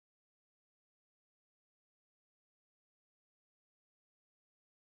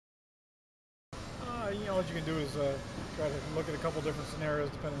what you can do is try to look at a couple different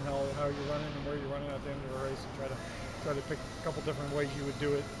scenarios depending on how you're running and where you're running at the end of the race, and try to pick a couple different ways you would do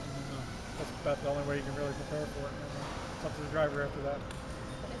it. And that's about the only way you can really prepare for it. And it's up to the driver after that.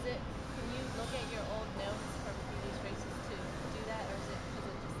 Can you look at your old notes from previous races to do that, or is it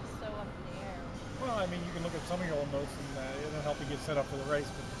just so up in the air? Well, I mean, you can look at some of your old notes, and it'll help you get set up for the race.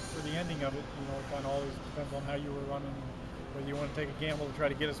 But for the ending of it, it kind of always depends on how you were running, and whether you want to take a gamble to try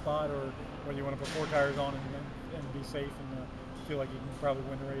to get a spot, or whether you want to put 4 tires on and be safe and feel like you can probably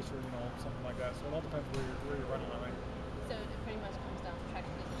win the race, or something like that. So it all depends where you're running, I think. So it pretty much comes down to track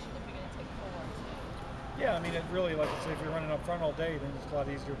position if you're going to take 4. Yeah, I mean, it really, like I say, if you're running up front all day, then it's a lot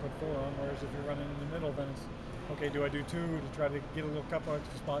easier to put 4 on. Whereas if you're running in the middle, then it's okay. Do I do 2 to try to get a couple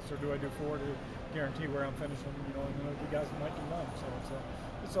extra spots, or do I do 4 to guarantee where I'm finishing? And then the guys might do 1. So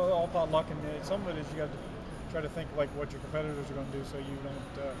it's all about luck, and some of it is you got to try to think like what your competitors are going to do, so you don't,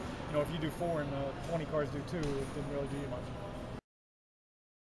 if you do 4 and 20 cars do 2, it didn't really do you much.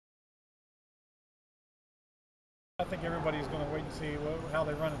 I think everybody's going to wait and see how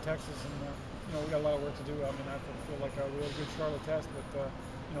they run in Texas, and we got a lot of work to do. I mean, I feel like we had a good Charlotte test, but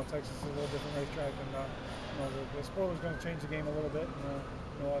Texas is a little different racetrack, and the spoiler's going to change the game a little bit. And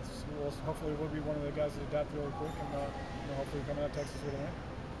hopefully we'll be one of the guys that adapt really quick, and hopefully come out of Texas with a win.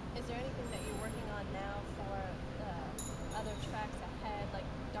 Is there anything that you're working on now for other tracks ahead, like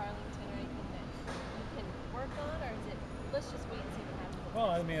Darlington, or anything that you can work on, or is it let's just wait and see what happens?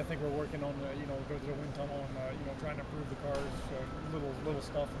 Well, I mean, I think we're working on go to the wind tunnel and trying to improve the cars, little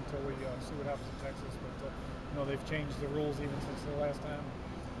stuff until we see what happens in Texas. But they've changed the rules even since the last time.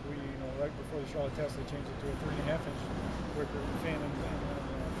 Right before the Charlotte test, they changed it to a 3.5-inch wicker fin, and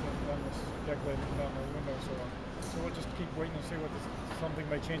then this decorated down the window. So we'll just keep waiting and see what something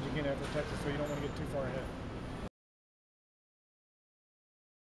may change again after Texas. So you don't want to get too far ahead.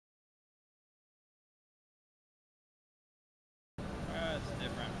 It's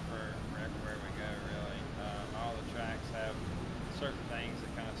different for everywhere we go, really. All the tracks have certain things that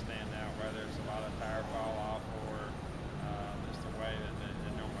kind of stand out, whether it's a lot of tire fall off or just the way that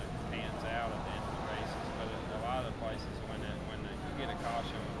it normally pans out at the end of the races. But a lot of the places, when you get a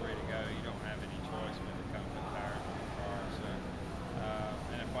caution and ready to go, you don't have any choice but to come put tires on the car. So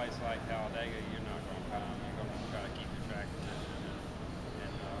in a place like Talladega, you're not going to come. You're going to try to keep your track position. And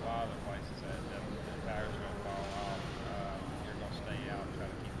a lot of the places that the tires are going to fall off, you're going to stay out and try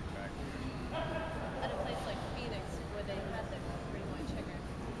to keep your track position. At a place like Phoenix, where they had the green-white-checkered,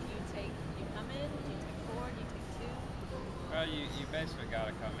 you come in, do you take 4, do you take 2? Well, you basically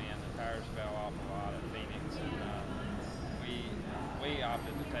got to come in. The tires fell off a lot at Phoenix, and we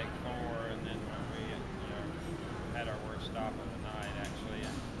opted to take 4, and then we had our worst stop of the night, actually.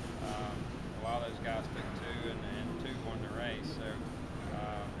 And a lot of those guys took 2, and 2 won the race. So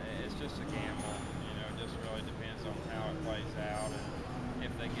it's just a gamble. It just really depends on how it plays out, and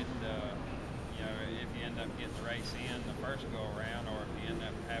if they get if you end up getting the race in the first go around, or if you end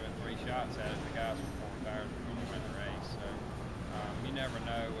up having 3 shots at it, the guys with 4 tires are going to win the race. So you never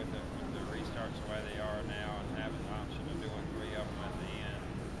know with the restarts the way they are now, and having the option of doing 3 of them at the end,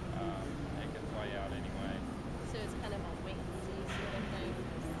 it can play out anyway. So it's kind of a wait and see sort of thing.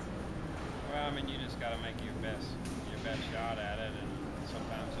 Well, I mean, you just got to make your best shot at it, and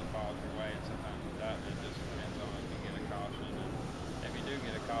sometimes it falls your way, and sometimes it doesn't. It just depends on if you get a caution, and if you do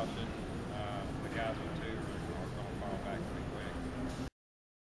get a caution, the guys with